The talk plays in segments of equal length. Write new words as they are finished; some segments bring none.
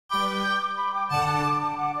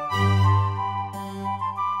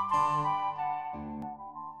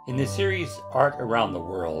In the series Art Around the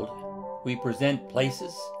World, we present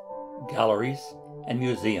places, galleries, and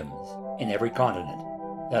museums in every continent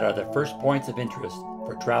that are the first points of interest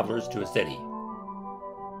for travelers to a city.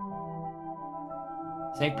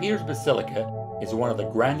 St. Peter's Basilica is one of the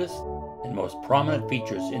grandest and most prominent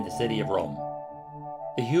features in the city of Rome.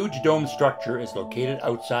 The huge dome structure is located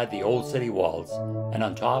outside the old city walls and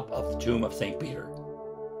on top of the tomb of St. Peter.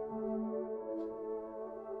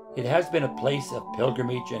 It has been a place of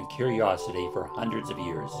pilgrimage and curiosity for hundreds of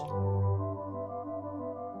years.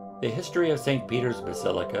 The history of St. Peter's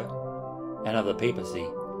Basilica and of the papacy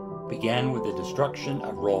began with the destruction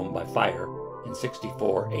of Rome by fire in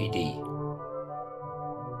 64 AD.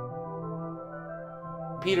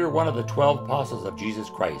 Peter, one of the 12 apostles of Jesus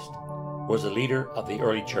Christ, was a leader of the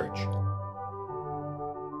early church.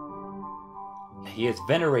 He is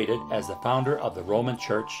venerated as the founder of the Roman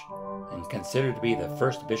Church and considered to be the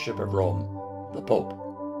first bishop of Rome, the Pope.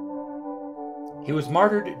 He was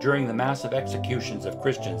martyred during the massive executions of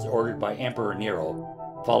Christians ordered by Emperor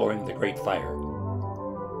Nero following the Great Fire.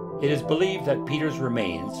 It is believed that Peter's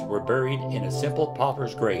remains were buried in a simple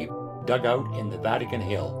pauper's grave dug out in the Vatican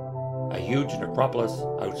Hill, a huge necropolis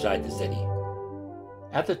outside the city.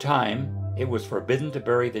 At the time, it was forbidden to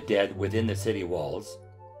bury the dead within the city walls,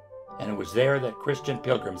 and it was there that Christian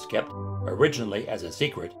pilgrims kept, originally as a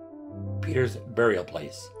secret, Peter's burial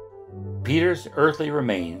place. Peter's earthly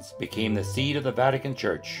remains became the seat of the Vatican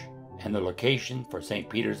Church and the location for St.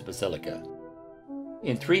 Peter's Basilica.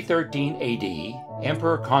 In 313 AD,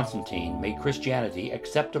 Emperor Constantine made Christianity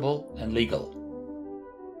acceptable and legal.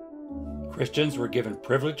 Christians were given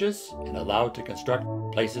privileges and allowed to construct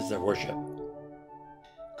places of worship.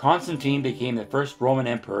 Constantine became the first Roman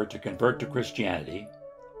emperor to convert to Christianity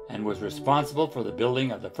and was responsible for the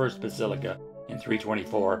building of the first basilica in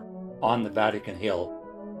 324 on the Vatican Hill,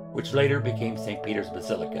 which later became St. Peter's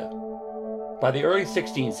Basilica. By the early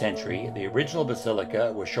 16th century, the original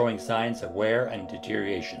basilica was showing signs of wear and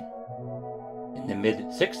deterioration. In the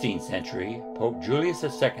mid-16th century, Pope Julius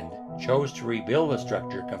II chose to rebuild the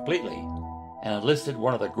structure completely and enlisted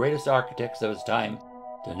one of the greatest architects of his time,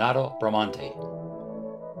 Donato Bramante.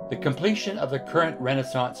 The completion of the current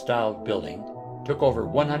Renaissance-style building took over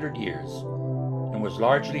 100 years and was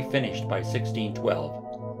largely finished by 1612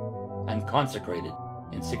 and consecrated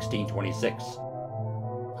in 1626.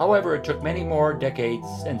 However, it took many more decades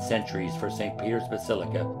and centuries for St. Peter's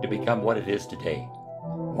Basilica to become what it is today,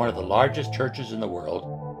 one of the largest churches in the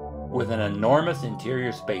world, with an enormous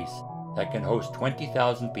interior space that can host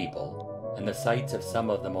 20,000 people and the sites of some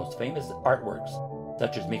of the most famous artworks,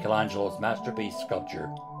 such as Michelangelo's masterpiece sculpture,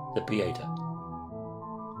 the Pieta.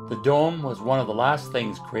 The dome was one of the last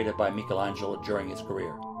things created by Michelangelo during his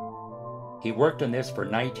career. He worked on this for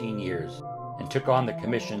 19 years and took on the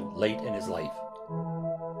commission late in his life.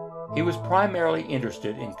 He was primarily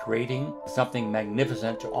interested in creating something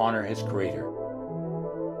magnificent to honor his creator.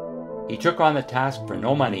 He took on the task for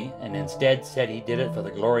no money and instead said he did it for the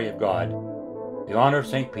glory of God, the honor of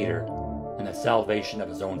St. Peter, and the salvation of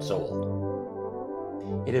his own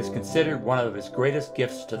soul. It is considered one of his greatest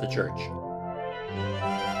gifts to the church.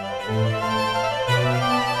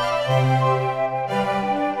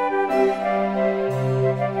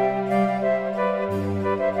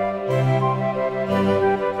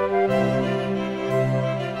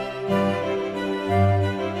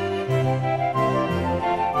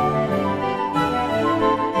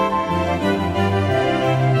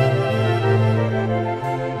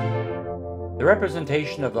 The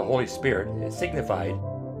representation of the Holy Spirit is signified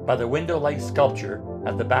by the window-like sculpture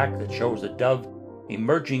at the back that shows a dove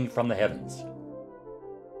emerging from the heavens.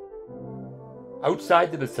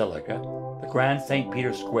 Outside the Basilica, the Grand St.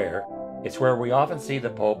 Peter's Square is where we often see the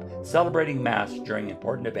Pope celebrating Mass during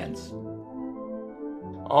important events.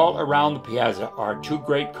 All around the piazza are two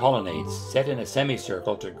great colonnades set in a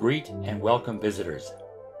semicircle to greet and welcome visitors.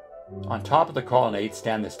 On top of the colonnades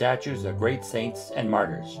stand the statues of great saints and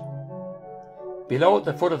martyrs. Below at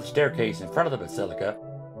the foot of the staircase in front of the Basilica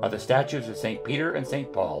are the statues of St. Peter and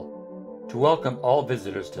St. Paul to welcome all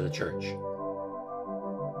visitors to the church.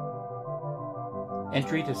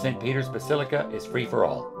 Entry to St. Peter's Basilica is free for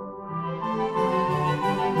all.